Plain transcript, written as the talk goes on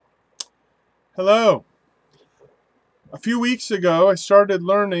Hello. A few weeks ago, I started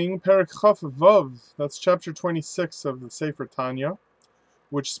learning Perek Chaf Vav. That's chapter 26 of the Sefer Tanya,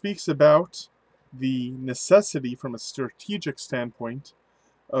 which speaks about the necessity, from a strategic standpoint,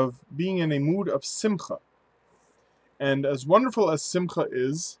 of being in a mood of simcha. And as wonderful as simcha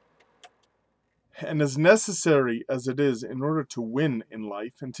is, and as necessary as it is in order to win in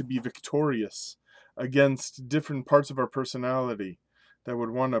life and to be victorious against different parts of our personality that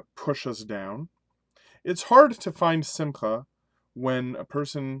would want to push us down, it's hard to find simcha when a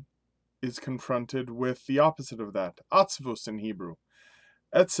person is confronted with the opposite of that, atzvus in Hebrew.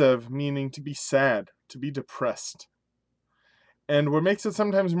 Etzev meaning to be sad, to be depressed. And what makes it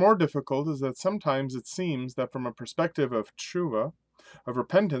sometimes more difficult is that sometimes it seems that from a perspective of tshuva, of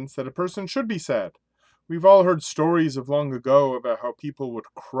repentance, that a person should be sad. We've all heard stories of long ago about how people would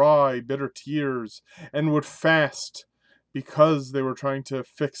cry bitter tears and would fast because they were trying to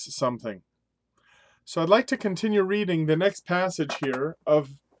fix something. So I'd like to continue reading the next passage here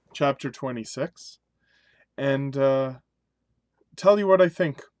of chapter 26 and tell you what I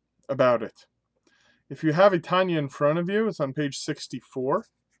think about it. If you have a Tanya in front of you, it's on page 64.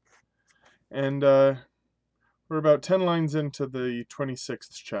 And we're about 10 lines into the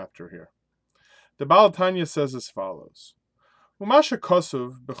 26th chapter here. The Baal Tanya says as follows. Umasha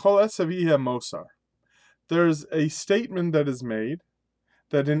kosuv b'chol etzav yeh mosar. There's a statement that is made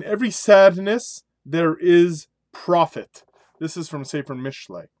that in every sadness there is profit. This is from Sefer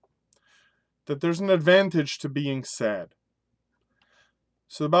Mishlei. That there's an advantage to being sad.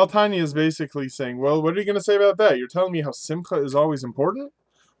 So the Baal Tanya is basically saying, well, what are you going to say about that? You're telling me how simcha is always important?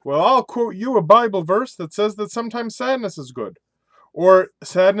 Well, I'll quote you a Bible verse that says that sometimes sadness is good. Or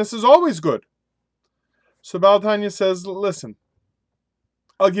sadness is always good. So Baal Tanya says, listen,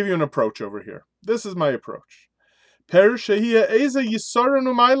 I'll give you an approach over here. This is my approach.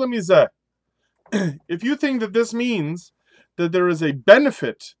 If you think that this means that there is a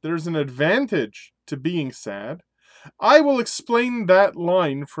benefit, there's an advantage to being sad, I will explain that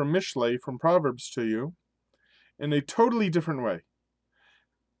line from Mishlei, from Proverbs, to you in a totally different way.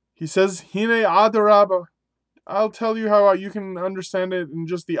 He says, Hine adarabba. I'll tell you how you can understand it in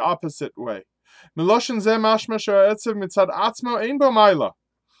just the opposite way.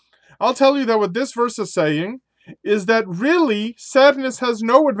 I'll tell you that what this verse is saying is that really sadness has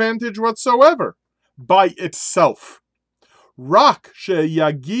no advantage whatsoever by itself. It's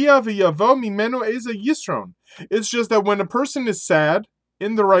just that when a person is sad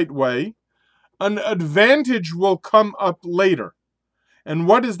in the right way, an advantage will come up later. And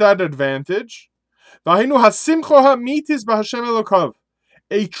what is that advantage?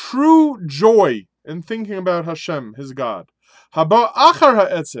 A true joy in thinking about Hashem, his God.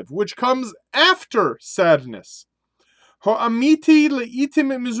 Which comes after sadness.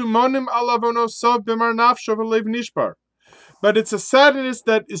 But it's a sadness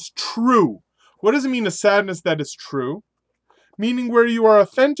that is true. What does it mean, a sadness that is true? Meaning where you are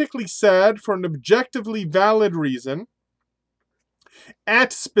authentically sad for an objectively valid reason,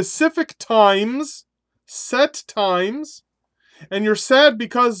 at specific times, set times, and you're sad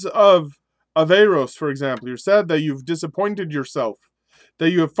because of Averos, for example. You're sad that you've disappointed yourself,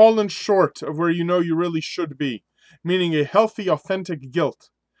 that you have fallen short of where you know you really should be, meaning a healthy, authentic guilt.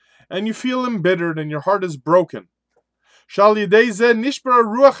 And you feel embittered and your heart is broken. When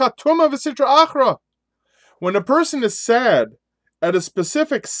a person is sad at a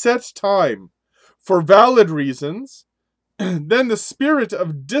specific set time for valid reasons, then the spirit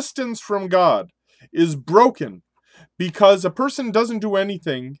of distance from God is broken because a person doesn't do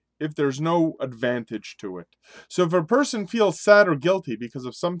anything if there's no advantage to it. So if a person feels sad or guilty because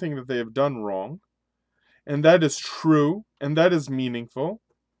of something that they have done wrong, and that is true, and that is meaningful,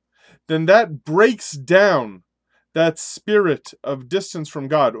 then that breaks down that spirit of distance from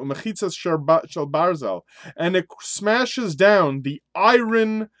God, and it smashes down the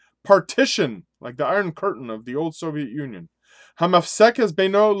iron partition, like the Iron Curtain of the old Soviet Union, which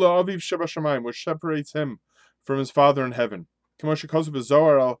separates him from his Father in heaven. The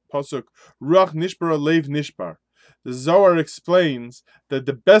Zohar explains that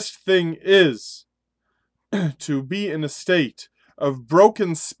the best thing is to be in a state of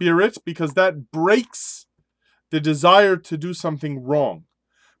broken spirit, because that breaks the desire to do something wrong.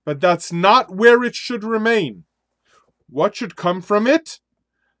 But that's not where it should remain. What should come from it?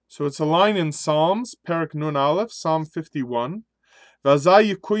 So it's a line in Psalms, Perek Nun Aleph, Psalm 51. When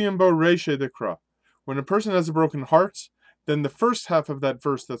a person has a broken heart, then the first half of that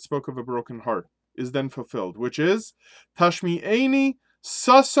verse that spoke of a broken heart is then fulfilled, which is, Tashmi'eni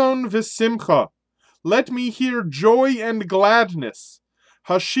sason v'simcha. Let me hear joy and gladness.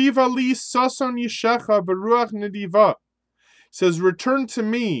 Hashiva li sason yishecha beruach nediva. Says, return to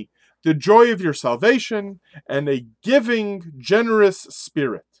me the joy of your salvation and a giving, generous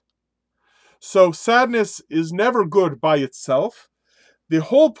spirit. So sadness is never good by itself. The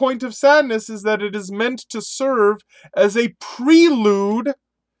whole point of sadness is that it is meant to serve as a prelude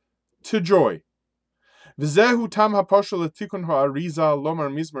to joy. V'zehu tam ha'poshel etikun ha'ariza lomar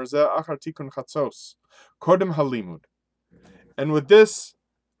mizmar zeh achar tikun chatzos kodem halimud. And with this,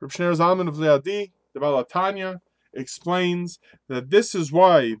 Reb Shneur Zalman of Liadi, the Baal HaTanya, explains that this is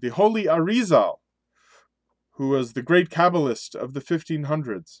why the holy Arizal, who was the great Kabbalist of the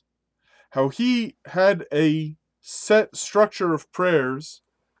 1500s, how he had a set structure of prayers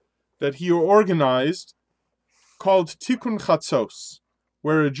that he organized called Tikkun Chatzos,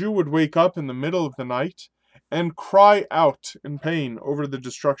 where a Jew would wake up in the middle of the night and cry out in pain over the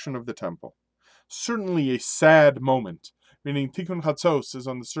destruction of the temple. Certainly a sad moment, meaning Tikkun Chatzos is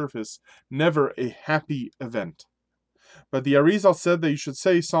on the surface never a happy event. But the Arizal said that you should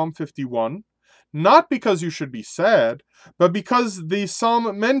say Psalm 51, not because you should be sad, but because the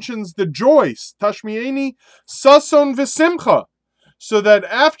psalm mentions the joy, Tashmieni Sason V'Simcha, so that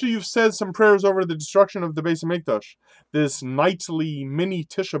after you've said some prayers over the destruction of the Beis HaMikdash, this nightly mini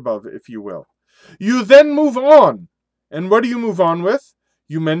Tisha B'Av, if you will, you then move on. And what do you move on with?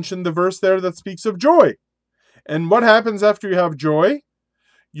 You mentioned the verse there that speaks of joy. And what happens after you have joy?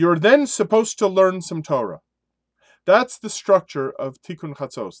 You're then supposed to learn some Torah. That's the structure of Tikkun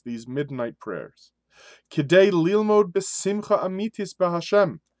Chatzos, these midnight prayers. Kidei lilmod besimcha amitis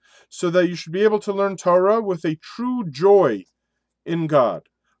b'Hashem, so that you should be able to learn Torah with a true joy in God.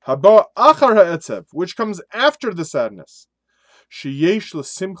 Haba achar ha'etzev, which comes after the sadness. Sheyesh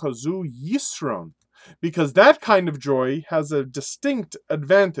l'simcha zu yisron, because that kind of joy has a distinct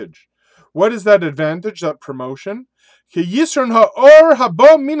advantage. What is that advantage, that promotion? Ki yisron ha'or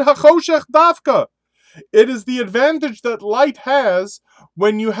haba min ha'choshech davka. It is the advantage that light has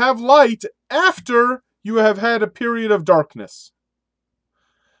when you have light after you have had a period of darkness.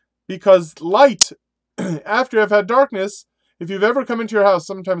 Because light, after you have had darkness, if you've ever come into your house,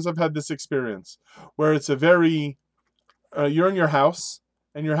 sometimes I've had this experience, where it's a very, you're in your house,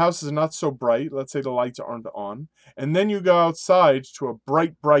 and your house is not so bright, let's say the lights aren't on, and then you go outside to a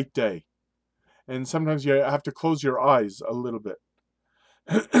bright, bright day. And sometimes you have to close your eyes a little bit.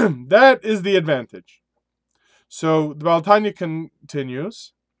 That is the advantage. So the Baal HaTanya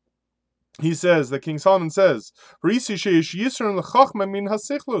continues. He says that King Solomon says, I see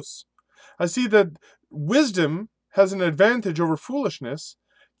that wisdom has an advantage over foolishness,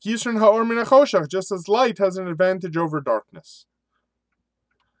 just as light has an advantage over darkness.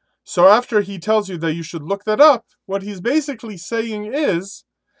 So after he tells you that you should look that up, what he's basically saying is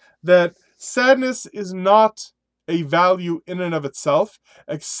that sadness is not a value in and of itself,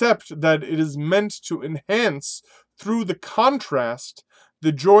 except that it is meant to enhance, through the contrast,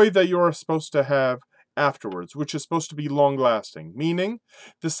 the joy that you are supposed to have afterwards, which is supposed to be long-lasting. Meaning,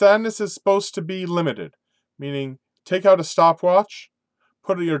 the sadness is supposed to be limited. Meaning, take out a stopwatch,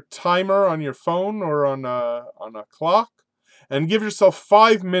 put your timer on your phone or on a clock, and give yourself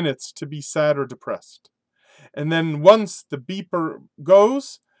 5 minutes to be sad or depressed. And then once the beeper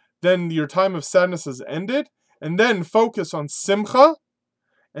goes, then your time of sadness has ended, and then focus on simcha,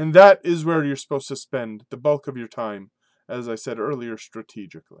 and that is where you're supposed to spend the bulk of your time, as I said earlier,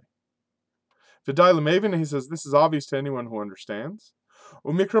 strategically. V'dai l'mevin, he says, this is obvious to anyone who understands.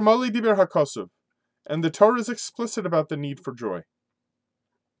 U'mikramali diber hakosov, and the Torah is explicit about the need for joy.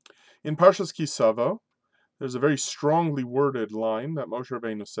 In Parshas Kisavo, there's a very strongly worded line that Moshe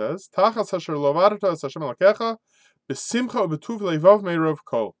Rabbeinu says, Tachas hasher lovarta es Hashem alakecha, b'simcha u'b'tuv levav me'rov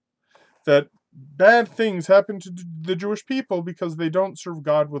kol, that bad things happen to the Jewish people because they don't serve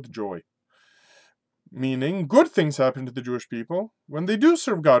God with joy. Meaning, good things happen to the Jewish people when they do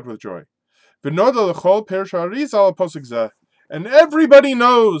serve God with joy. And everybody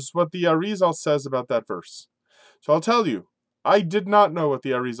knows what the Arizal says about that verse. So I'll tell you, I did not know what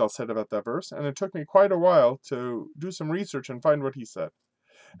the Arizal said about that verse, and it took me quite a while to do some research and find what he said.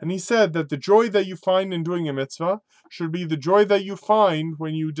 And he said that the joy that you find in doing a mitzvah should be the joy that you find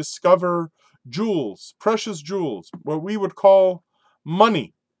when you discover jewels, precious jewels, what we would call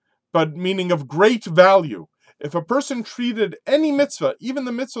money, but meaning of great value. If a person treated any mitzvah, even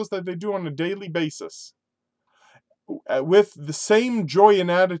the mitzvahs that they do on a daily basis, with the same joy and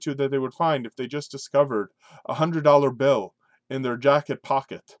attitude that they would find if they just discovered a $100 bill in their jacket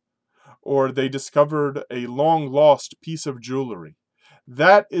pocket, or they discovered a long-lost piece of jewelry,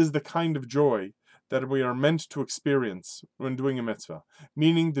 that is the kind of joy that we are meant to experience when doing a mitzvah.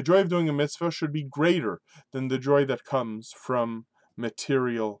 Meaning, the joy of doing a mitzvah should be greater than the joy that comes from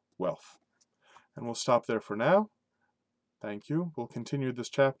material wealth. And we'll stop there for now. Thank you. We'll continue this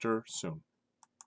chapter soon.